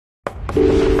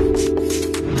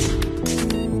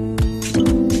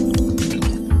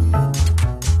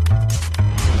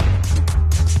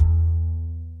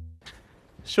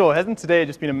Sure, hasn't today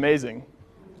just been amazing?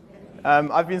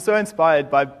 I've been so inspired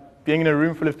by being in a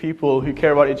room full of people who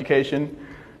care about education,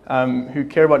 who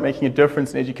care about making a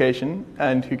difference in education,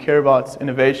 and who care about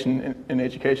innovation in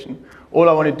education. All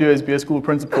I want to do is be a school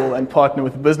principal and partner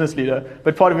with a business leader,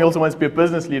 but part of me also wants to be a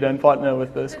business leader and partner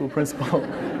with the school principal.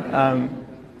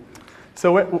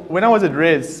 So when I was at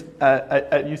Res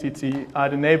at UCT, I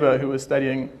had a neighbor who was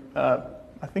studying,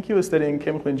 I think he was studying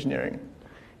chemical engineering,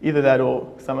 either that or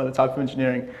some other type of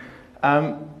engineering.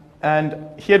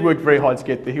 And he had worked very hard to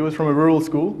get there. He was from a rural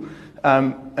school,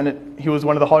 and he was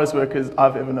one of the hardest workers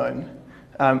I've ever known.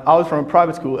 I was from a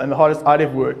private school, and the hardest I'd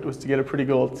ever worked was to get a pretty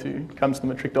girl to come to the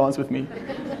matric dance with me.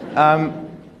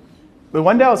 But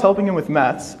one day I was helping him with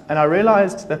maths, and I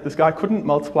realized that this guy couldn't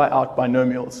multiply out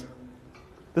binomials.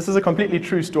 This is a completely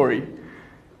true story.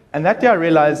 And that day I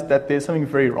realized that there's something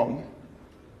very wrong.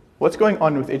 What's going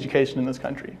on with education in this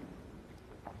country?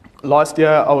 Last year,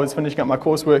 I was finishing up my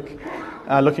coursework,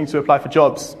 looking to apply for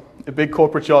jobs. A big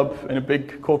corporate job in a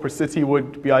big corporate city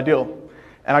would be ideal.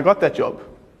 And I got that job.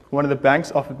 One of the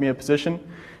banks offered me a position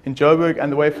in Joburg,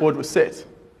 and the way forward was set.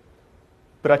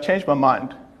 But I changed my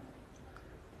mind.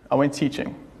 I went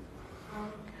teaching.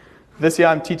 This year,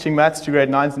 I'm teaching maths to grade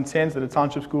 9s and 10s at a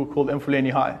township school called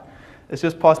Mfuleni High. It's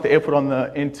just past the airport on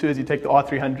the N2 as you take the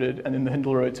R300 and then the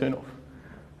Hindle Road turnoff.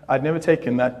 I'd never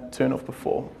taken that turnoff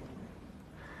before.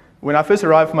 When I first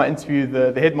arrived for my interview,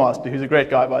 the headmaster, who's a great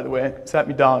guy, by the way, sat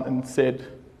me down and said,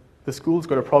 "The school's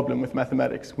got a problem with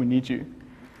mathematics. We need you."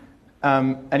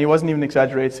 And he wasn't even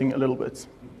exaggerating a little bit.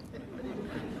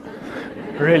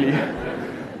 Really.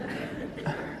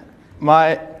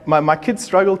 My kids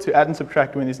struggle to add and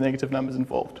subtract when there's negative numbers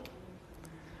involved.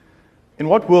 In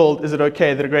what world is it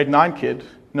okay that a grade 9 kid,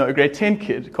 no, a grade 10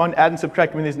 kid, can't add and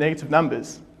subtract when there's negative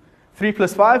numbers? 3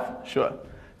 plus 5? Sure.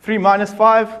 3 minus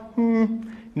 5?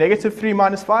 Negative 3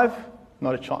 minus 5?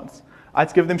 Not a chance. I had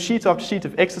to give them sheet after sheet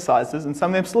of exercises, and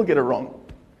some of them still get it wrong.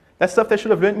 That's stuff they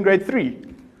should have learned in grade 3.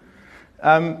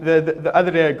 The other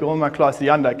day, a girl in my class,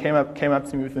 Yanda, came up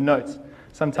to me with a note.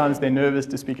 Sometimes they're nervous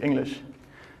to speak English,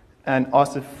 and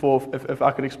asked if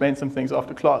I could explain some things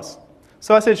after class.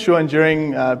 So I said sure, and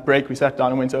during break we sat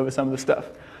down and went over some of the stuff.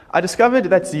 I discovered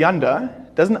that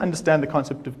Zianda doesn't understand the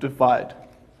concept of divide.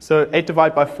 So 8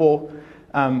 divided by 4,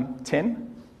 10.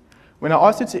 When I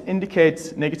asked her to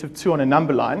indicate negative 2 on a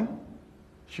number line,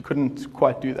 she couldn't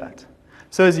quite do that.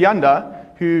 So Zianda,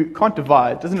 who can't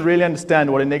divide, doesn't really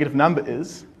understand what a negative number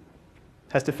is,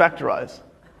 has to factorize.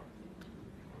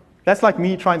 That's like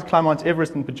me trying to climb Mount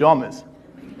Everest in pajamas.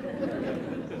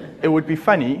 It would be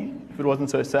funny if it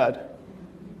wasn't so sad.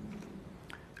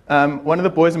 One of the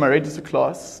boys in my register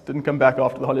class didn't come back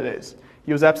after the holidays.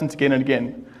 He was absent again and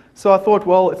again. So I thought,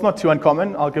 well, it's not too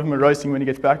uncommon. I'll give him a roasting when he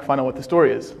gets back, find out what the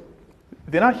story is.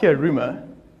 Then I hear a rumor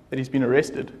that he's been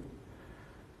arrested.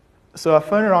 So I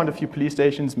phone around a few police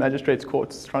stations, magistrates'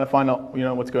 courts, trying to find out,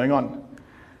 what's going on.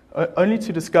 Only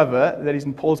to discover that he's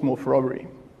in Paulsmoor for robbery.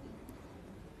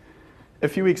 A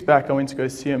few weeks back, I went to go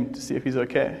see him to see if he's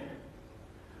okay.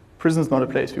 Prison's not a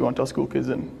place we want our school kids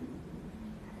in.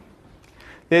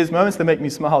 There's moments that make me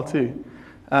smile too.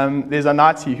 There's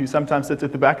Anati, who sometimes sits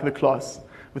at the back of the class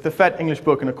with a fat English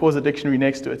book and a Xhosa dictionary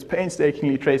next to it,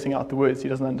 painstakingly tracing out the words he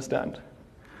doesn't understand.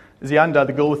 Zianda,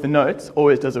 the girl with the notes,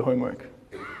 always does her homework.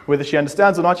 Whether she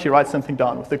understands or not, she writes something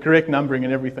down with the correct numbering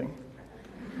and everything.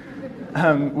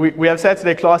 We have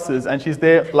Saturday classes, and she's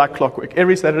there like clockwork.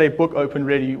 Every Saturday, book open,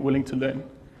 ready, willing to learn.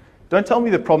 Don't tell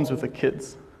me the problems with the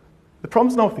kids. The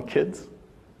problem's not with the kids.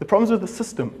 The problem's with the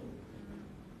system.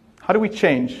 How do we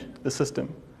change the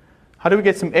system? How do we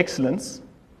get some excellence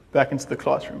back into the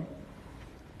classroom?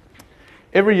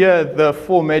 Every year, the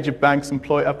 4 major banks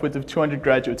employ upwards of 200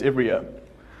 graduates every year.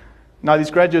 Now,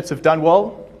 these graduates have done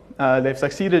well. They've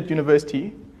succeeded at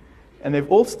university, and they've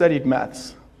all studied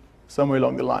maths somewhere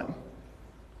along the line.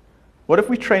 What if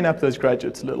we train up those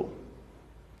graduates a little?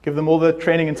 Give them all the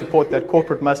training and support that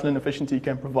corporate muscle and efficiency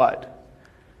can provide,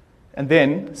 and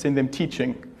then send them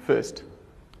teaching first.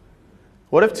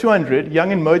 What if 200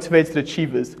 young and motivated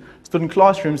achievers stood in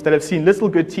classrooms that have seen little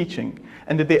good teaching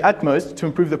and did their utmost to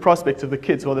improve the prospects of the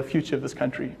kids who are the future of this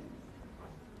country?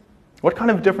 What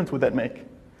kind of a difference would that make?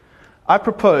 I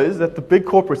propose that the big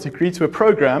corporates agree to a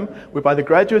program whereby the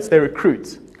graduates they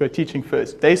recruit go teaching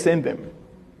first. They send them.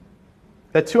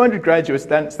 That 200 graduates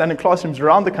stand in classrooms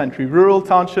around the country, rural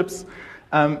townships,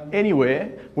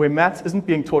 anywhere where maths isn't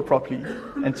being taught properly,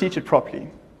 and teach it properly.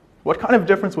 What kind of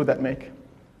difference would that make?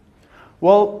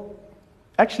 Well,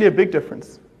 actually a big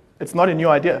difference. It's not a new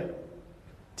idea.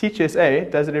 Teach SA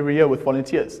does it every year with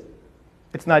volunteers.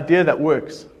 It's an idea that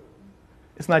works.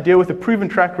 It's an idea with a proven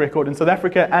track record in South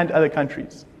Africa and other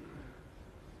countries.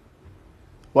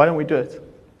 Why don't we do it?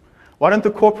 Why don't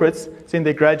the corporates send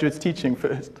their graduates teaching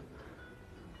first?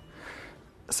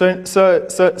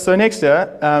 So next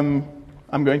year,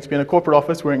 I'm going to be in a corporate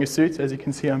office wearing a suit. As you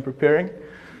can see, I'm preparing.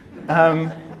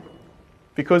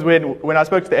 Because when I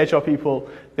spoke to the HR people,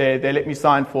 they let me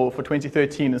sign for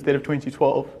 2013 instead of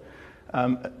 2012,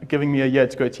 giving me a year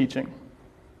to go teaching.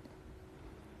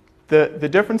 The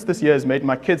difference this year has made in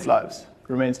my kids' lives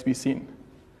remains to be seen.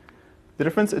 The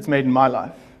difference it's made in my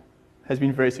life has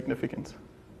been very significant.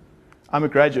 I'm a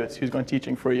graduate who's gone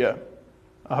teaching for a year.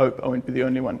 I hope I won't be the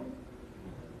only one.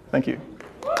 Thank you.